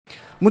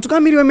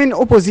mutungamiri wemain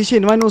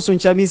opposition vaNelson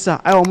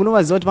Chamisa aiwa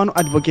munovaziva kuti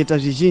vanoadvocata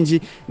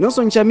zvizhinji.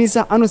 Nelson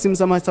Chamisa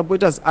anosimisa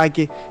masupporters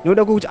ake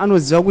nekuda kwekuti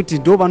anoziva kuti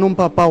ndo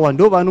vanomupa power,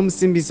 ndo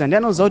vanomusimbisa, ndiye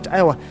anoziva kuti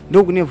aiwa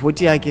ndo kune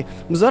vhoti yake.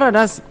 Muzuva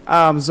ranhasi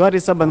zuva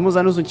reSabc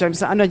munoziva Nelson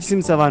Chamisa ano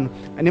achisimbisa vanhu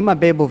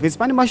nemabible verse.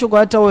 Pane mashoko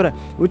ataura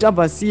kuti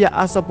abva siya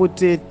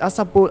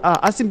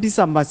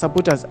asimbisa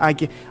masupporters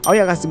ake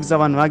auya akasimbisa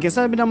vanhu vake.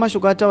 Saka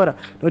mashoko ataura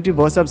noti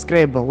bva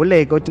usubscribe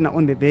ulike utina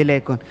on the bell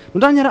icon.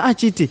 Notanyara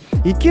achiti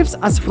he keeps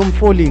us from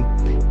falling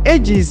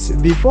ages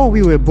before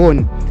we were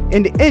born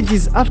and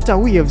ages after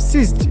we have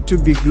ceased to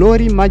be.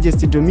 Glory,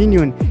 majesty,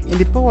 dominion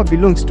and power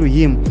belongs to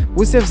him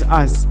who saves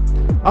us,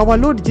 our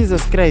Lord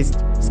Jesus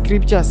Christ.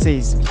 Scripture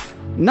says,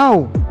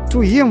 now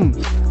to him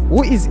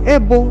who is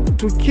able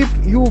to keep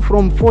you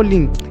from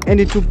falling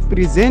and to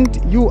present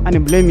you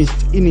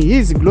unblemished in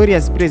his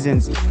glorious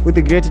presence with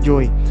great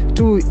joy,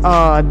 to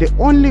the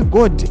only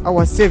God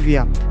our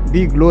Savior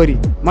be glory,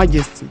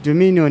 majesty,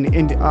 dominion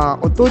and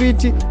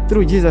authority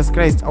through Jesus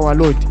Christ our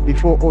Lord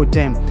before all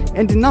time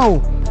and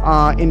now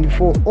and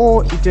for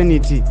all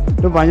eternity.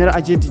 Ndobvanyara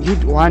achiti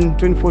Jude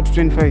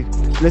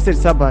 1:24-25. Blessed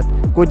Sabbath,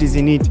 God is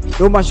in it.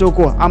 Ndo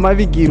mashoko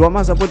amavigirwa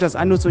masupporters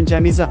aNelson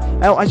Chamisa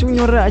aiwa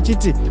achikunyorera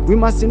achiti we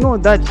must know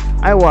that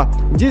aiwa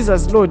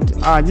Jesus Lord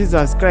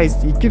Jesus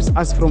Christ he keeps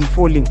us from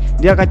falling.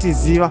 Ndiye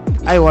akatiziva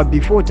aiwa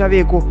before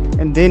taveko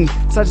and then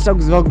tisati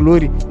takuziva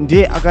glory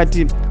ndiye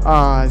akati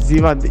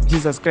ziva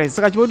Jesus Christ.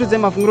 Saka chipotudzai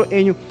mafungiro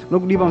enyu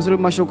nokudii pamusoro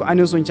pemashoko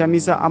aNelson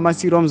Chamisa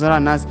amasiro muzuva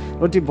ranhasi.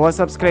 Noti bva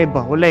wasubscribe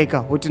ulike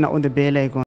utina on the bell icon.